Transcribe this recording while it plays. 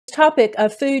topic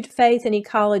of food, faith, and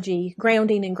ecology,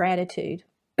 grounding in gratitude.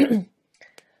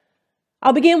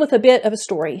 I'll begin with a bit of a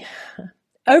story.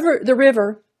 Over the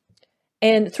river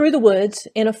and through the woods,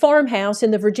 in a farmhouse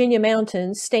in the Virginia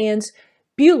mountains, stands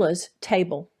Beulah's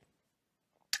table,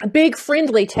 a big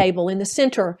friendly table in the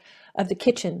center of the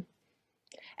kitchen.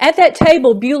 At that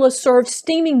table, Beulah served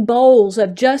steaming bowls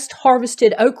of just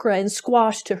harvested okra and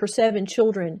squash to her 7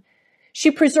 children.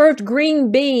 She preserved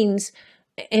green beans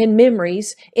and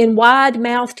memories in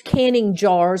wide-mouthed canning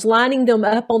jars, lining them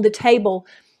up on the table,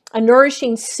 a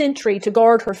nourishing sentry to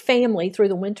guard her family through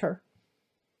the winter.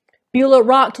 Beulah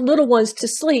rocked little ones to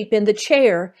sleep in the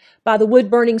chair by the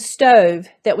wood-burning stove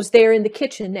that was there in the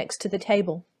kitchen next to the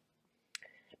table.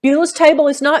 Beulah's table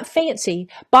is not fancy.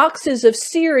 Boxes of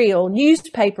cereal,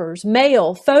 newspapers,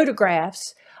 mail,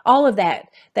 photographs, all of that,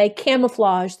 they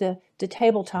camouflage the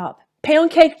tabletop. Pound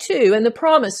cake too, and the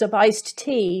promise of iced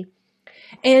tea.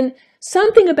 And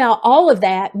something about all of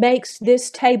that makes this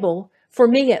table, for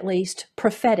me at least,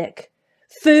 prophetic.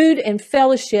 Food and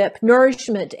fellowship,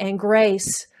 nourishment and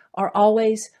grace are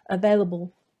always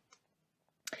available.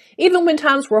 Even when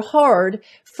times were hard,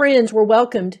 friends were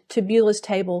welcomed to Beulah's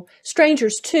table,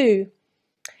 strangers too.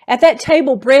 At that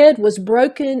table, bread was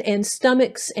broken and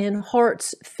stomachs and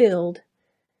hearts filled.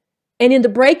 And in the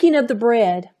breaking of the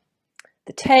bread,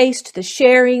 the taste, the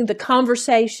sharing, the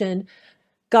conversation,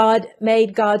 God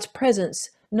made God's presence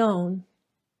known.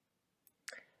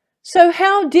 So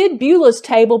how did Beulah's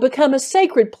table become a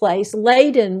sacred place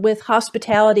laden with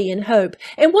hospitality and hope?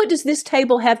 And what does this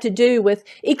table have to do with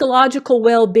ecological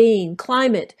well-being,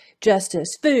 climate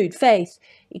justice, food, faith,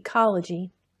 ecology?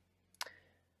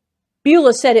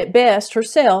 Beulah said it best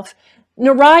herself.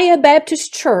 Nariah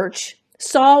Baptist Church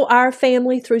saw our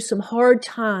family through some hard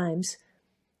times.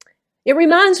 It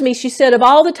reminds me, she said, of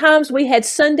all the times we had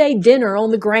Sunday dinner on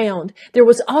the ground. There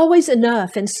was always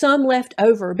enough and some left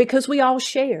over because we all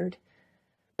shared.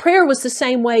 Prayer was the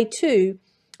same way too.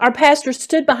 Our pastor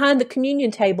stood behind the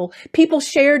communion table. People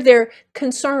shared their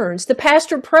concerns. The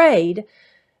pastor prayed.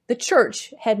 The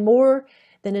church had more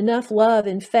than enough love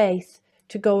and faith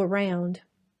to go around.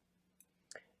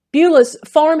 Beulah's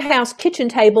farmhouse kitchen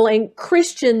table and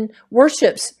Christian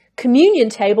worship's communion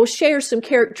table share some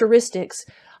characteristics.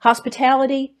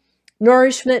 Hospitality,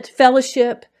 nourishment,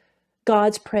 fellowship,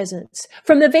 God's presence.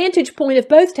 From the vantage point of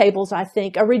both tables, I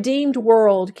think, a redeemed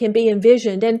world can be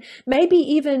envisioned and maybe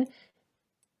even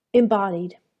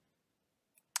embodied.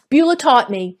 Beulah taught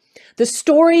me the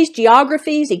stories,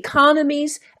 geographies,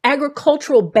 economies,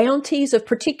 agricultural bounties of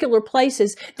particular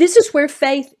places. This is where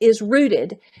faith is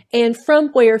rooted and from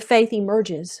where faith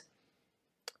emerges.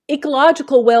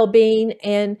 Ecological well-being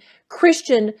and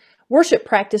Christian worship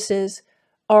practices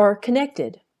are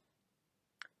connected.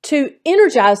 To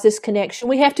energize this connection,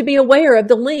 we have to be aware of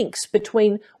the links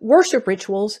between worship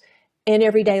rituals and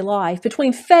everyday life,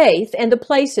 between faith and the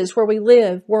places where we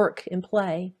live, work, and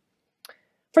play.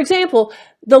 For example,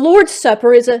 the Lord's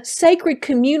Supper is a sacred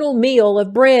communal meal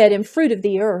of bread and fruit of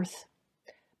the earth.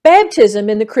 Baptism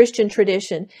in the Christian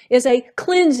tradition is a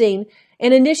cleansing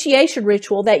and initiation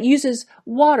ritual that uses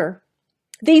water.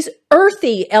 These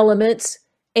earthy elements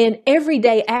and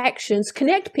everyday actions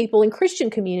connect people in Christian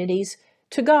communities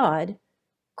to God,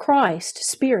 Christ,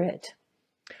 Spirit.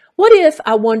 What if,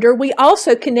 I wonder, we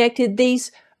also connected these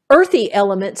earthy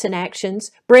elements and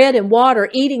actions, bread and water,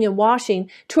 eating and washing,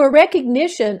 to a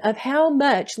recognition of how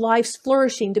much life's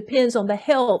flourishing depends on the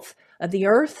health of the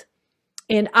earth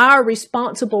and our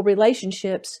responsible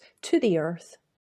relationships to the earth?